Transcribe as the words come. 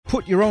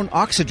Put your own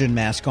oxygen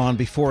mask on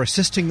before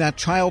assisting that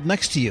child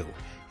next to you.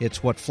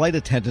 It's what flight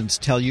attendants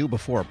tell you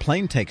before a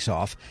plane takes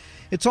off.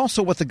 It's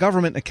also what the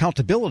Government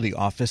Accountability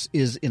Office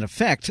is, in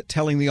effect,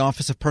 telling the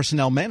Office of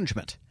Personnel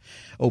Management.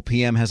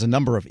 OPM has a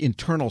number of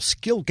internal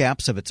skill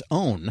gaps of its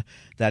own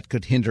that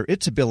could hinder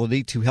its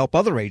ability to help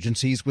other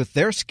agencies with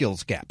their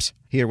skills gaps.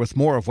 Here with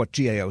more of what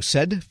GAO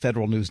said,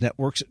 Federal News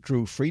Network's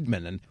Drew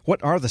Friedman. And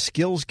what are the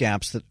skills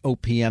gaps that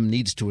OPM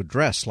needs to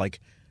address,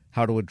 like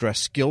how to address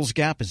skills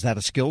gap? Is that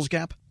a skills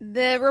gap?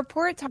 The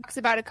report talks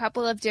about a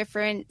couple of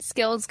different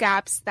skills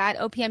gaps that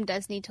OPM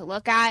does need to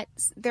look at.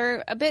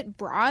 They're a bit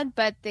broad,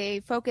 but they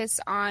focus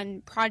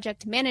on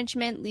project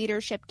management,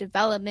 leadership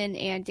development,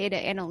 and data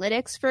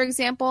analytics, for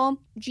example.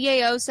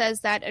 GAO says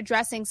that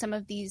addressing some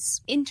of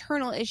these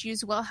internal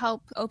issues will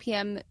help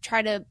OPM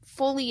try to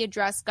fully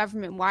address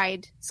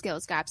government-wide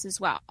skills gaps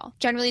as well.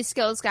 Generally,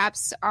 skills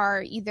gaps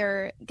are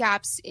either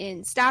gaps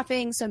in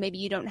staffing, so maybe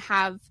you don't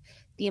have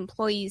the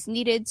employees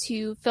needed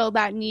to fill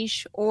that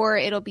niche, or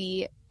it'll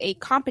be a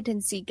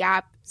competency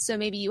gap. So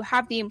maybe you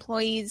have the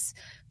employees,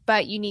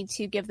 but you need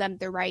to give them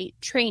the right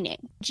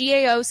training.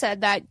 GAO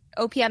said that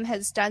OPM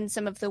has done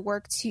some of the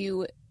work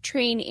to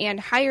train and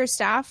hire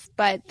staff,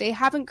 but they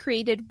haven't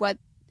created what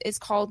is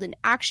called an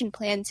action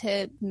plan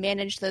to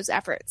manage those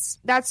efforts.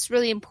 That's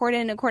really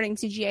important, according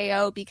to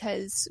GAO,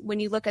 because when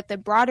you look at the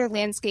broader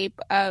landscape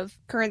of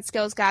current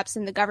skills gaps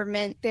in the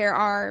government, there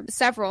are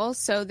several.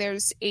 So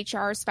there's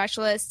HR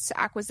specialists,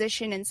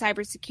 acquisition, and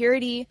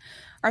cybersecurity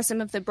are some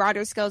of the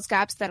broader skills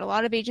gaps that a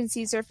lot of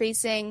agencies are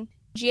facing.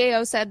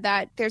 GAO said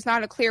that there's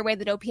not a clear way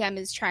that OPM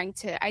is trying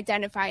to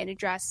identify and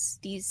address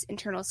these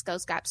internal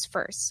skills gaps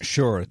first.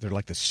 Sure, they're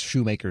like the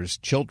shoemaker's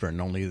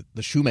children, only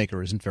the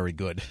shoemaker isn't very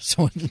good,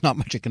 so there's not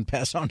much it can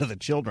pass on to the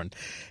children.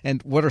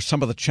 And what are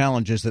some of the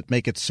challenges that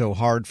make it so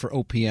hard for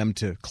OPM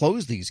to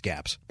close these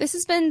gaps? This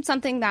has been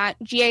something that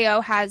GAO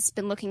has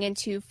been looking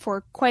into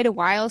for quite a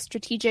while,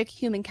 strategic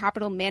human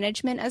capital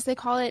management, as they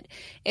call it.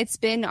 It's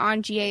been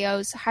on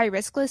GAO's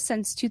high-risk list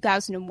since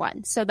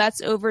 2001, so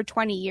that's over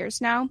 20 years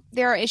now.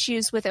 There are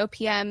issues with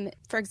OPM,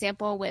 for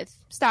example, with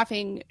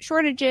staffing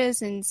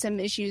shortages and some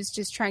issues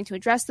just trying to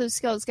address those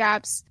skills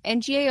gaps.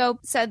 And GAO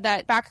said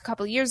that back a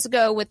couple of years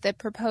ago with the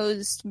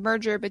proposed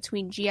merger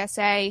between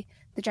GSA,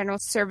 the General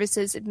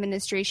Services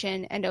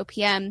Administration, and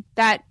OPM,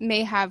 that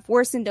may have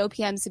worsened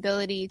OPM's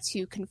ability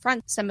to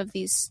confront some of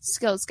these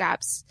skills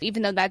gaps.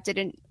 Even though that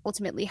didn't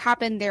ultimately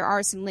happen, there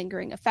are some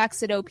lingering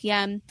effects at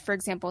OPM, for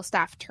example,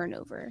 staff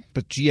turnover.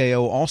 But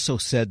GAO also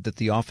said that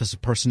the Office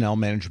of Personnel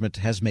Management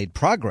has made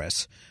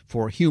progress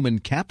for human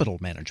capital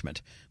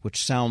management,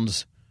 which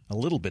sounds a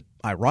little bit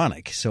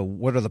ironic. So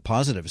what are the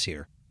positives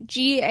here?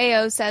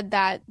 GAO said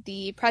that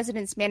the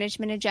president's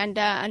management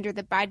agenda under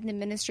the Biden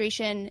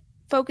administration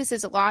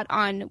focuses a lot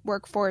on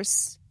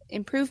workforce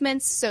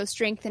improvements, so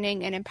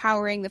strengthening and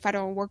empowering the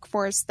federal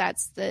workforce.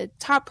 That's the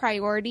top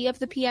priority of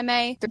the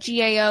PMA. The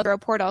GAO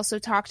report also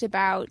talked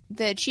about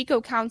the CHICO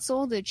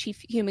Council, the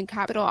Chief Human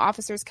Capital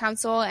Officers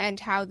Council, and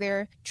how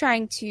they're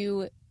trying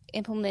to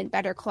implement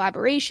better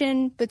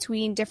collaboration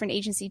between different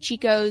agency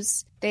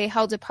CHICOs. They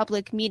held a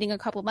public meeting a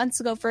couple months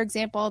ago, for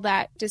example,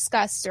 that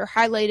discussed or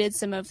highlighted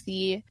some of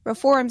the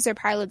reforms or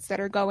pilots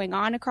that are going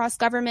on across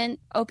government.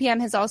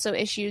 OPM has also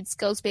issued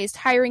skills-based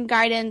hiring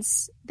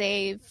guidance.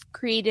 They've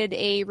created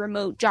a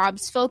remote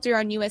jobs filter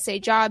on USA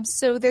Jobs.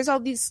 So there's all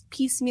these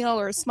piecemeal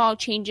or small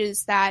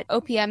changes that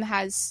OPM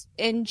has,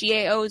 in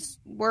GAO's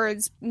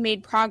words,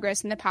 made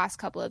progress in the past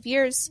couple of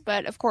years.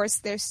 But of course,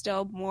 there's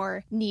still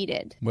more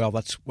needed. Well,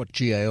 that's what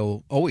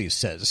GAO always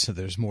says. So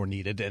there's more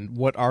needed. And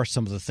what are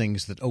some of the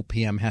things that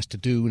OPM has to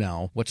do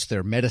now? What's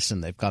their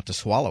medicine they've got to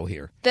swallow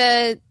here?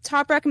 The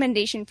top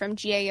recommendation from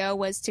GAO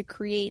was to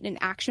create an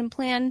action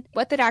plan.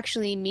 What that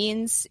actually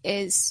means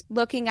is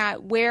looking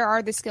at where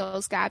are the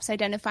skills gaps,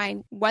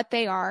 identifying what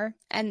they are,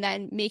 and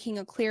then making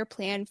a clear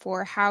plan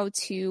for how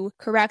to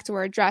correct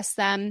or address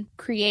them,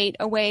 create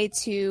a way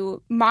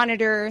to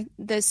monitor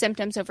the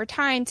symptoms over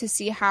time to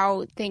see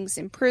how things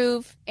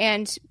improve.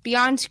 And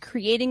beyond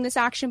creating this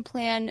action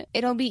plan,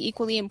 it'll be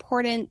equally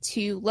important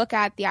to look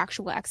at the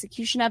actual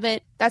execution of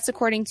it. That's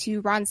according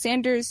to Ron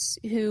Sanders,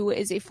 who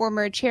is a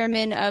former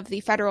chairman of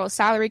the Federal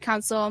Salary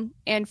Council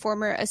and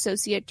former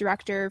associate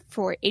director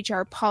for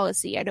HR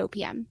policy at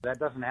OPM. That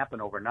doesn't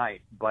happen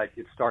overnight, but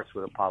it starts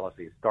with a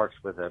policy. It starts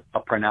with a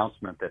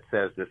pronouncement that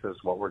says this is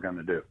what we're going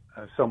to do.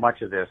 So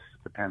much of this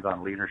depends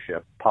on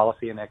leadership,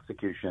 policy, and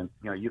execution.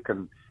 You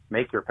can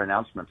make your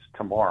pronouncements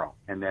tomorrow,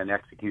 and then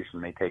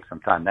execution may take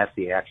some time. That's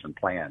the action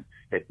plan.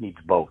 It needs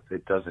both.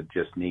 It doesn't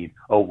just need,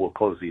 we'll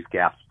close these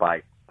gaps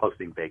by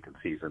posting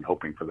vacancies and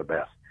hoping for the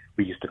best.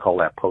 We used to call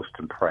that post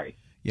and pray.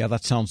 Yeah,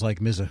 that sounds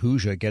like Ms.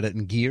 Ahuja. Get it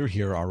in gear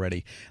here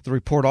already. The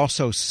report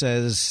also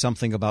says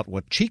something about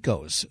what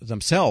CHICOs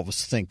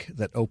themselves think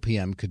that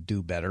OPM could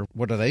do better.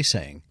 What are they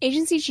saying?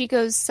 Agency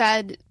CHICOs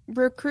said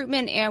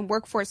recruitment and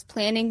workforce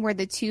planning were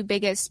the two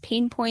biggest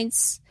pain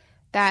points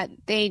that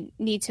they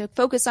need to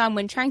focus on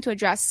when trying to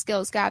address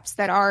skills gaps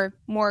that are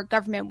more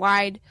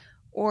government-wide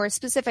or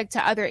specific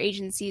to other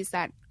agencies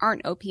that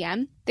aren't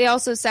OPM. They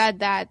also said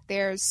that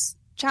there's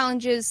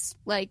challenges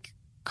like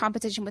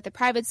competition with the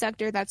private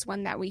sector. That's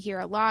one that we hear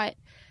a lot.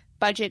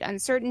 Budget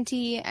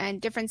uncertainty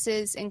and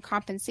differences in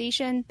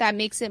compensation that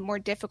makes it more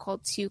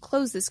difficult to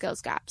close the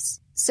skills gaps.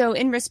 So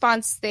in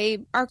response,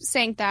 they are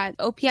saying that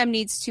OPM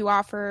needs to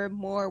offer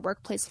more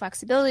workplace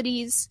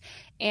flexibilities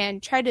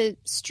and try to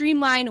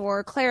streamline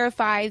or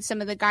clarify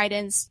some of the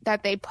guidance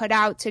that they put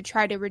out to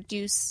try to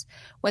reduce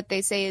what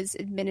they say is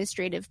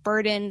administrative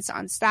burdens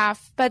on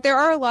staff. But there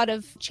are a lot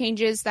of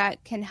changes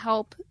that can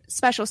help.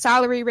 Special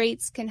salary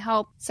rates can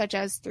help, such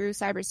as through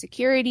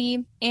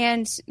cybersecurity.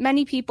 And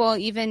many people,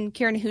 even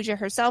Kiran Ahuja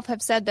herself,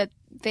 have said that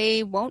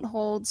they won't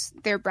hold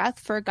their breath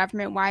for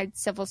government-wide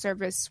civil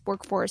service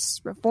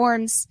workforce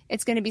reforms.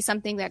 It's going to be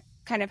something that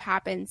kind of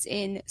happens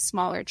in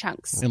smaller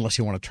chunks. Unless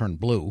you want to turn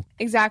blue.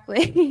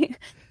 Exactly.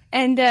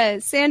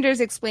 And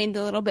Sanders explained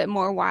a little bit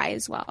more why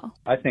as well.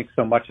 I think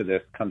so much of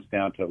this comes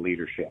down to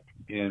leadership.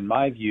 In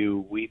my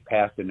view, we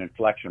passed an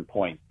inflection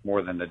point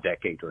more than a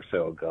decade or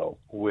so ago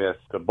with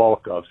the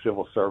bulk of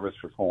civil service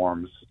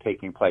reforms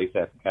taking place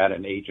at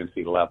an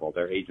agency level.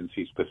 They're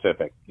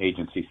agency-specific,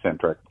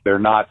 agency-centric. They're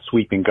not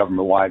sweeping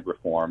government-wide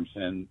reforms,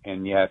 and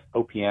yet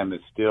OPM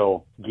is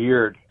still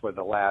geared for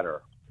the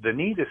latter. The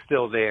need is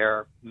still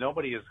there.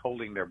 Nobody is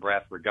holding their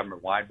breath for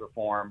government-wide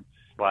reform,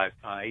 but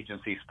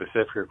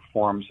agency-specific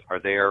reforms are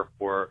there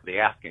for the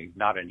asking.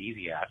 Not an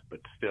easy ask, but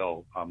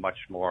still much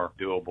more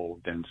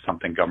doable than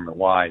something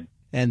government-wide.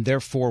 And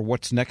therefore,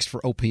 what's next for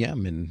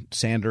OPM in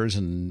Sanders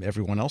and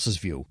everyone else's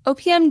view?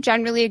 OPM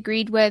generally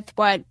agreed with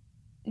what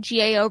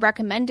GAO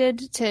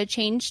recommended to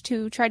change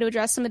to try to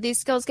address some of these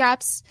skills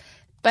gaps.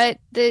 But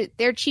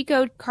their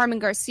Chico, Carmen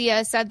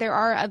Garcia, said there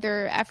are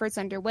other efforts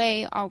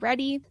underway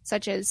already,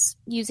 such as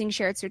using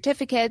shared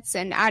certificates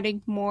and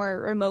adding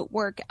more remote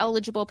work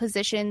eligible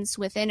positions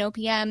within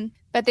OPM.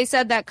 But they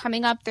said that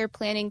coming up, they're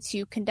planning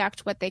to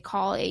conduct what they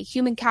call a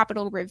human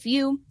capital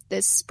review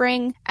this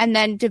spring, and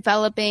then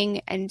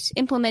developing and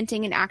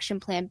implementing an action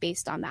plan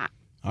based on that.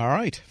 All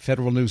right.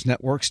 Federal News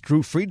Network's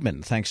Drew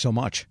Friedman, thanks so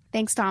much.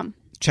 Thanks, Tom.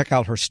 Check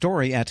out her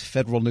story at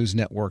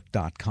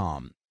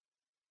federalnewsnetwork.com.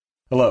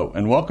 Hello,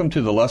 and welcome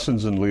to the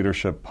Lessons in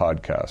Leadership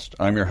podcast.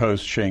 I'm your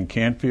host, Shane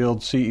Canfield,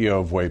 CEO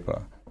of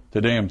WEPA.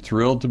 Today I'm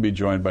thrilled to be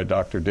joined by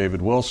Dr.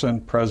 David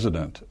Wilson,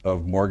 president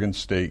of Morgan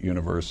State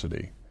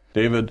University.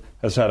 David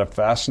has had a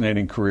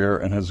fascinating career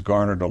and has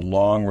garnered a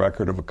long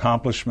record of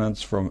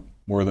accomplishments from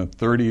more than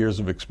 30 years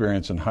of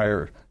experience in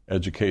higher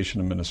education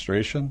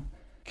administration.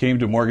 Came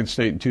to Morgan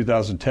State in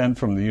 2010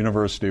 from the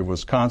University of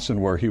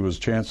Wisconsin, where he was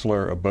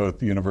chancellor of both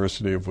the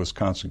University of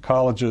Wisconsin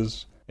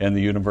Colleges and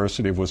the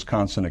University of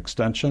Wisconsin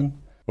Extension.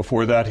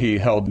 Before that, he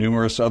held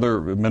numerous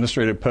other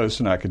administrative posts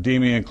in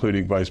academia,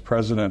 including vice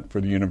president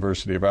for the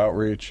University of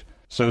Outreach,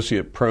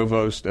 associate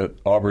provost at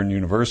Auburn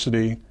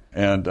University,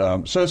 and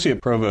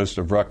associate provost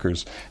of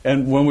Rutgers.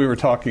 And when we were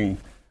talking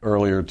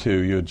earlier,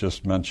 too, you had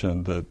just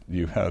mentioned that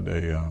you had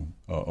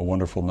a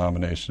wonderful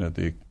nomination at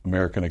the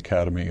American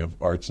Academy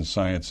of Arts and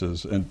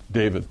Sciences. And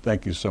David,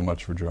 thank you so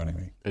much for joining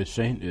me.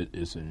 Shane, it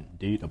is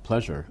indeed a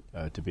pleasure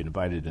to be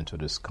invited into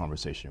this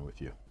conversation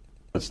with you.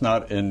 It's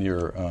not in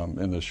your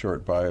in the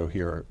short bio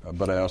here,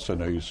 but I also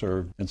know you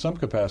served in some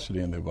capacity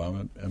in the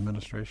Obama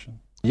administration.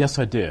 Yes,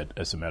 I did,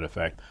 as a matter of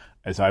fact.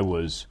 As I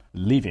was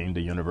leaving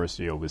the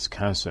University of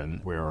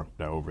Wisconsin, where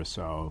I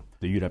oversaw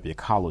the UW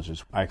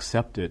colleges, I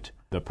accepted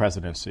the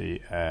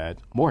presidency at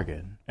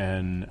Morgan.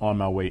 And on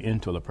my way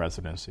into the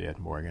presidency at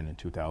Morgan in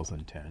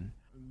 2010,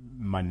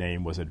 my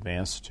name was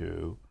advanced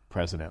to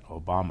President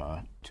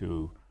Obama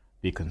to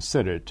be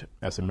considered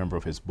as a member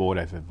of his board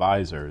of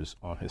advisors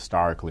on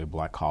historically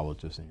black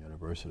colleges and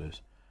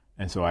universities.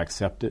 And so I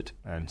accepted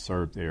and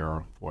served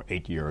there for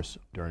 8 years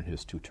during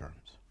his 2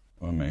 terms.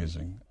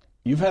 Amazing.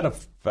 You've had a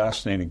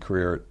fascinating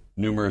career at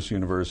numerous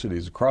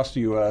universities across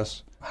the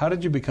U.S. How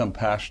did you become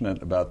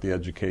passionate about the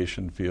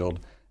education field,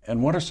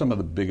 and what are some of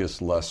the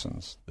biggest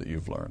lessons that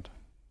you've learned?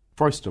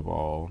 First of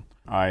all,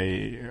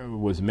 I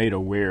was made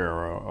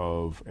aware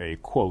of a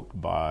quote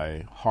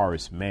by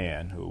Horace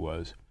Mann, who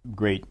was a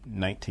great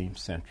 19th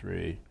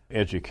century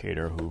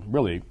educator who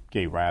really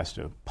gave rise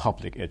to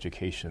public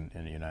education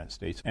in the United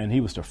States. And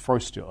he was the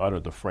first to utter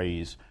the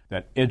phrase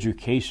that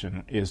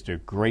education is the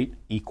great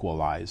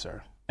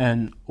equalizer.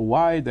 And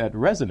why that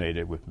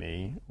resonated with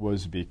me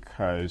was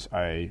because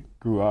I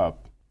grew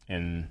up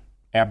in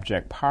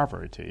abject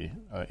poverty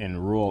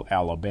in rural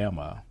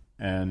Alabama,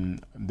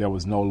 and there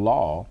was no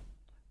law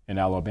in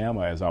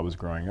Alabama as I was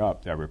growing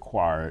up that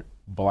required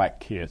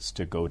black kids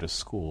to go to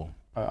school.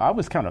 I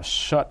was kind of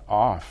shut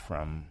off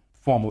from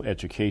formal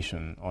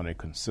education on a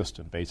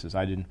consistent basis.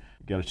 I didn't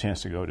get a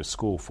chance to go to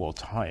school full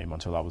time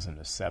until I was in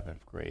the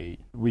 7th grade.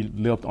 We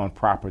lived on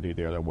property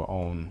there that were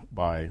owned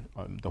by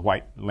the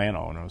white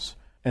landowners.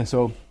 And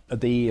so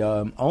the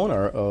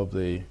owner of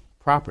the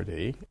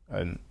property,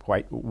 a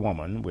white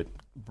woman, would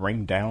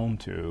bring down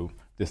to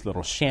this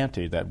little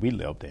shanty that we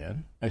lived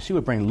in, and she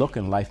would bring Look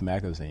and Life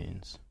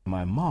magazines.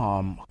 My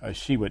mom,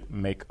 she would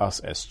make us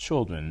as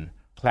children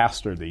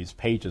plaster these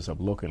pages of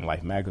Look and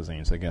Life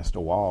magazines against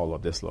the wall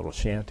of this little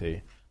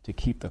shanty to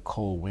keep the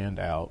cold wind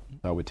out,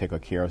 I would take a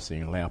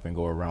kerosene lamp and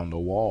go around the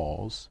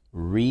walls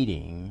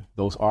reading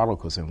those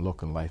articles in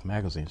Look and Life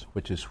magazines,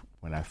 which is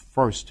when I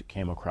first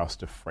came across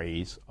the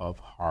phrase of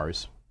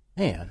Horace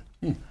Mann.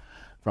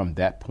 From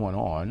that point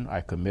on,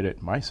 I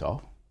committed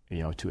myself,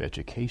 to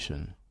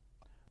education.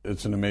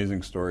 It's an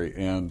amazing story,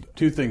 and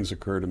two things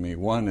occur to me.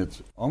 One,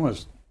 it's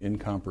almost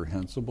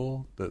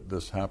incomprehensible that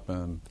this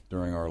happened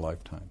during our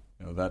lifetime.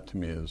 That to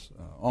me is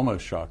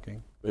almost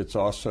shocking. It's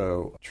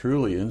also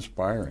truly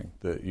inspiring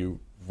that you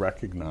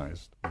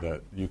recognized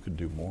that you could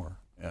do more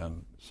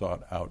and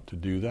sought out to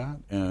do that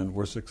and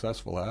were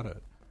successful at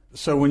it.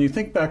 So when you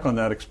think back on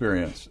that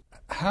experience,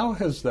 how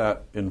has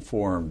that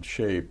informed,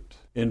 shaped,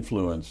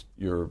 influenced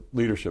your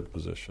leadership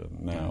position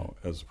now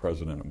as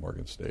president of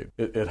Morgan State?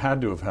 It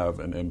had to have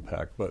an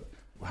impact, but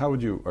how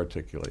would you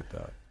articulate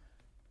that?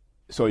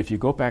 So if you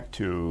go back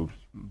to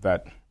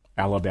that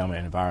Alabama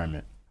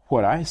environment,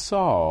 what I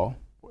saw,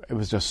 it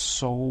was just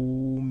so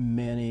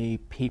many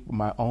people,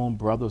 my own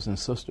brothers and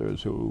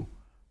sisters, who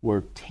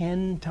were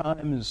 10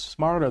 times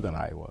smarter than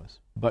I was.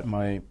 But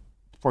my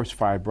first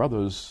 5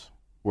 brothers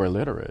were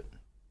illiterate.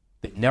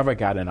 They never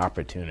got an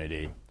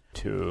opportunity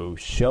to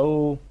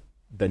show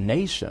the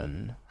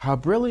nation how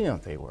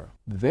brilliant they were.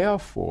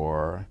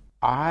 Therefore,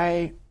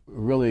 I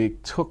really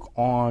took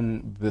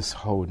on this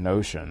whole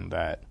notion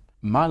that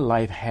my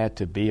life had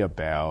to be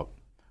about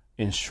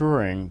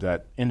ensuring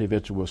that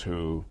individuals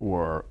who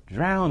were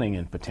drowning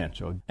in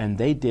potential and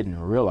they didn't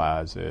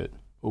realize it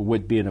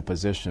would be in a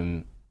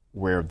position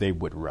where they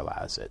would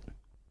realize it.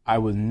 I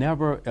was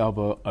never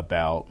ever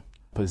about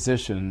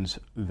positions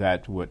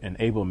that would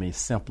enable me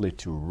simply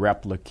to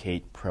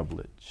replicate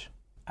privilege.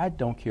 I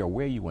don't care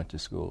where you went to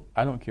school.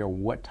 I don't care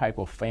what type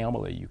of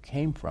family you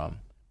came from.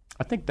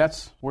 I think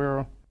that's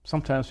where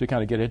sometimes we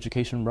kind of get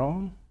education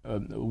wrong.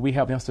 We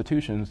have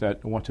institutions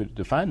that want to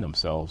define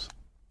themselves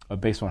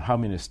based on how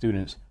many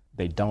students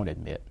they don't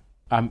admit.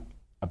 I'm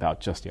about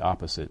just the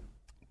opposite,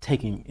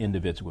 taking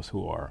individuals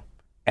who are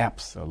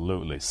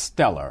absolutely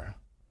stellar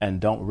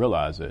and don't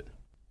realize it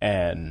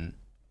and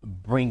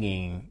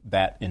bringing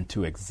that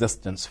into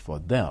existence for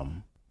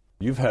them.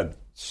 You've had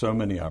so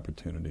many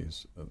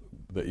opportunities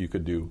that you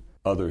could do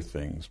other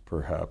things,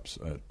 perhaps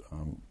at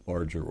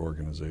larger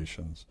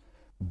organizations,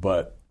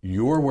 but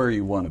you're where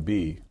you want to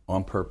be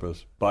on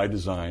purpose, by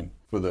design,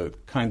 for the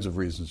kinds of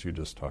reasons you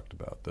just talked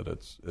about, that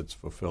it's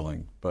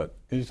fulfilling. But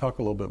can you talk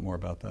a little bit more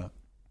about that?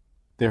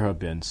 There have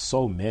been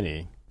so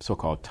many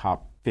so-called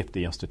top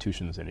 50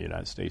 institutions in the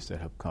United States that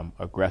have come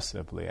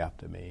aggressively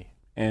after me.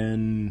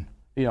 And,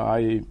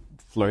 I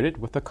flirted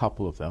with a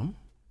couple of them,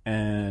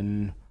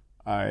 and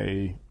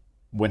I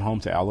went home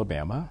to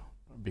Alabama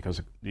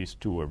because these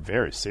two were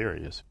very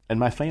serious. And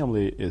my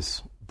family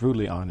is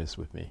brutally honest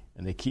with me,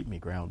 and they keep me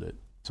grounded.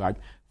 So I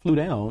flew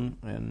down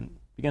and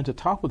began to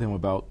talk with them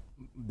about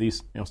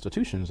these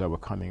institutions that were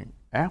coming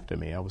after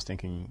me. I was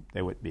thinking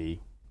they would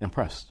be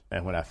impressed.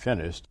 And when I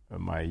finished,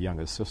 my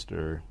youngest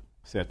sister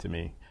said to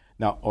me,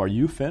 "Now, are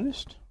you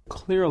finished?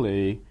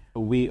 Clearly,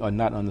 we are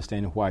not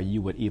understanding why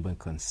you would even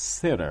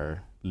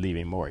consider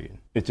leaving Morgan."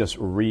 It just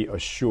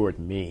reassured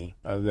me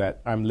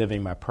that I'm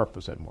living my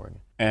purpose at Morgan.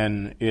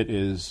 And it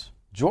is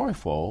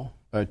joyful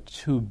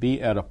to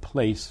be at a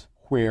place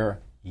where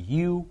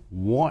you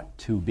want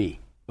to be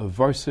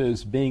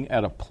versus being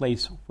at a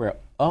place where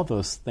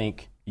others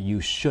think you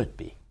should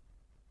be.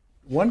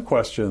 One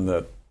question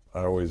that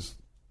I always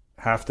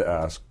have to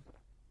ask,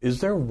 is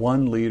there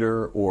one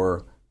leader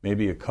or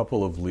maybe a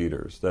couple of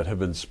leaders that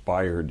have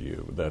inspired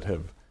you,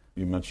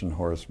 you mentioned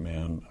Horace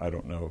Mann, I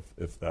don't know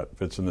if that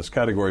fits in this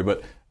category,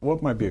 but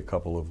what might be a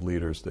couple of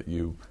leaders that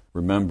you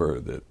remember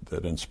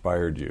that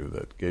inspired you,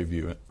 that gave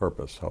you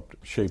purpose, helped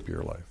shape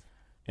your life?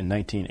 In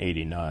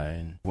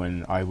 1989,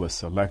 when I was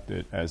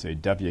selected as a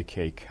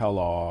W.K.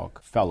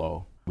 Kellogg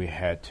Fellow, we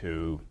had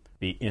to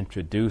be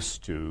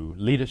introduced to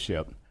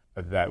leadership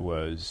that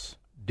was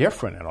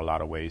different in a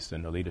lot of ways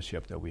than the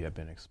leadership that we had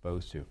been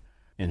exposed to.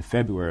 In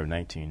February of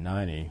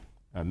 1990,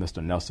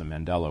 Mr. Nelson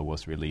Mandela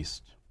was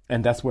released.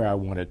 And that's where I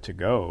wanted to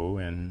go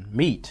and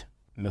meet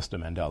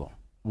Mr. Mandela.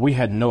 We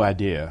had no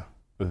idea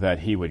that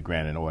he would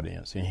grant an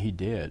audience, and he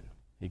did.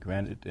 He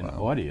granted an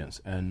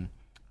audience, and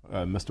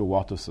Mr.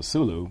 Walter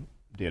Sisulu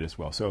did as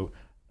well. So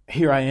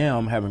here I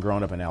am, having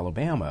grown up in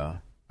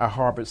Alabama. I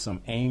harbored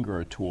some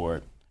anger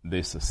toward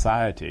the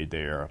society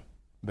there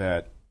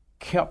that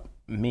kept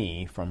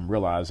me from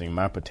realizing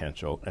my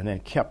potential, and then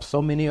kept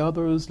so many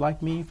others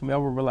like me from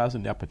ever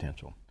realizing their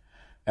potential.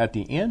 At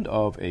the end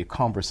of a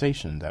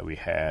conversation that we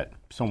had,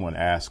 someone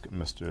asked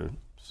Mr.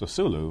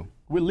 Sisulu,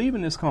 "We're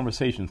leaving this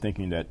conversation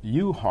thinking that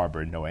you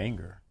harbor no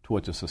anger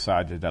towards a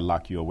society that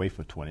locked you away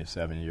for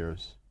 27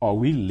 years. Are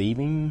we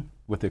leaving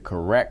with the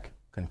correct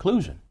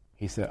conclusion?"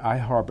 He said, "I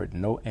harbored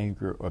no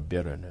anger or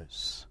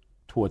bitterness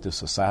towards a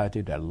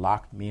society that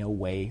locked me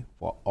away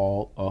for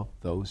all of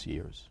those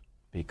years,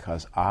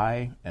 because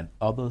I and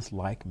others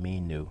like me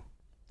knew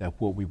that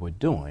what we were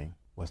doing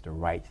was the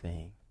right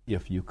thing.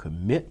 If you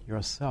commit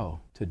yourself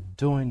to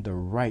doing the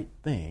right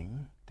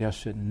thing, there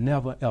should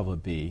never, ever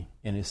be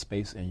any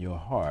space in your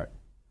heart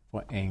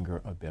for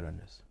anger or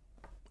bitterness.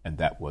 And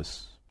that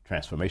was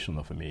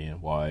transformational for me,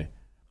 and why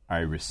I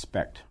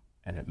respect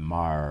and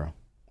admire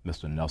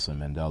Mr. Nelson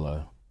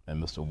Mandela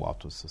and Mr.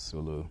 Walter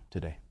Sisulu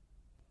today.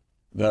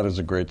 That is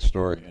a great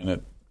story, and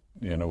it,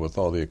 with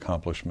all the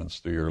accomplishments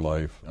through your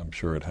life, I'm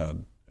sure it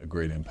had a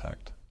great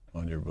impact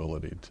on your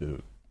ability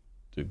to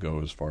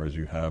go as far as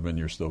you have, and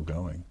you're still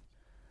going.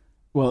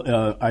 Well,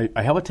 I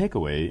have a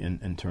takeaway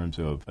in terms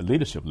of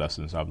leadership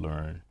lessons I've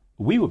learned.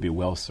 We would be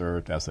well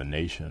served as a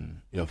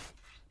nation if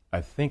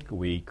I think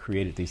we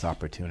created these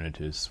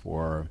opportunities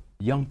for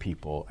young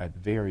people at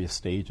various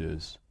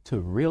stages to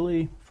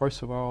really,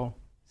 first of all,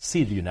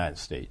 see the United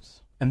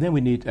States. And then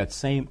we need that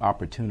same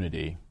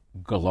opportunity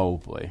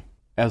globally.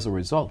 As a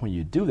result, when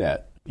you do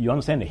that, you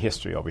understand the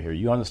history over here,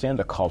 you understand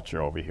the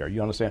culture over here,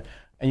 you understand,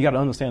 and you got to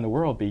understand the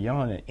world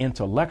beyond an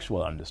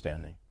intellectual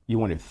understanding. You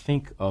want to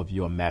think of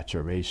your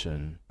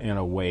maturation in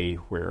a way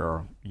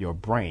where your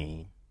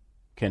brain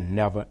can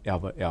never,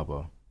 ever,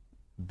 ever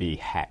be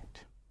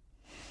hacked.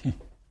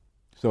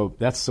 So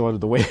that's sort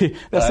of the way.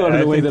 That's sort of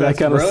the way that I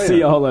kind of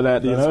see all of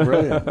that. That's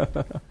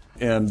brilliant.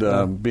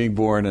 And being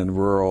born in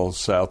rural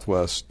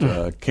Southwest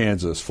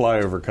Kansas,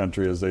 flyover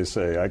country, as they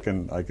say, I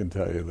can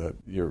tell you that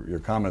your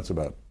comments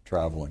about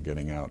travel and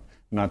getting out,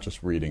 not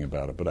just reading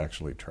about it, but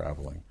actually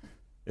traveling,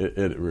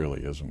 it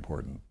really is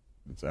important.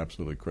 It's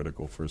absolutely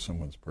critical for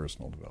someone's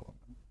personal development.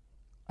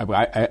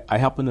 I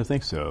happen to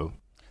think so.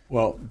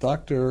 Well,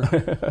 Dr.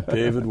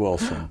 David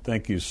Wilson,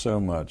 thank you so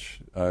much.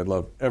 I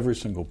love every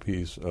single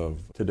piece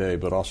of today,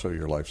 but also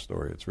your life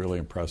story. It's really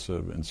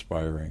impressive,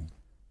 inspiring,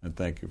 and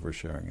thank you for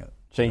sharing it.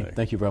 Shane, today.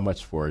 Thank you very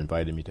much for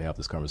inviting me to have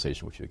this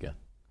conversation with you again.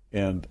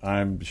 And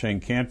I'm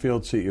Shane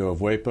Canfield, CEO of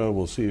WEPA.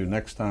 We'll see you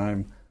next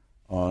time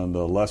on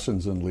the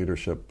Lessons in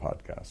Leadership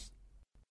podcast.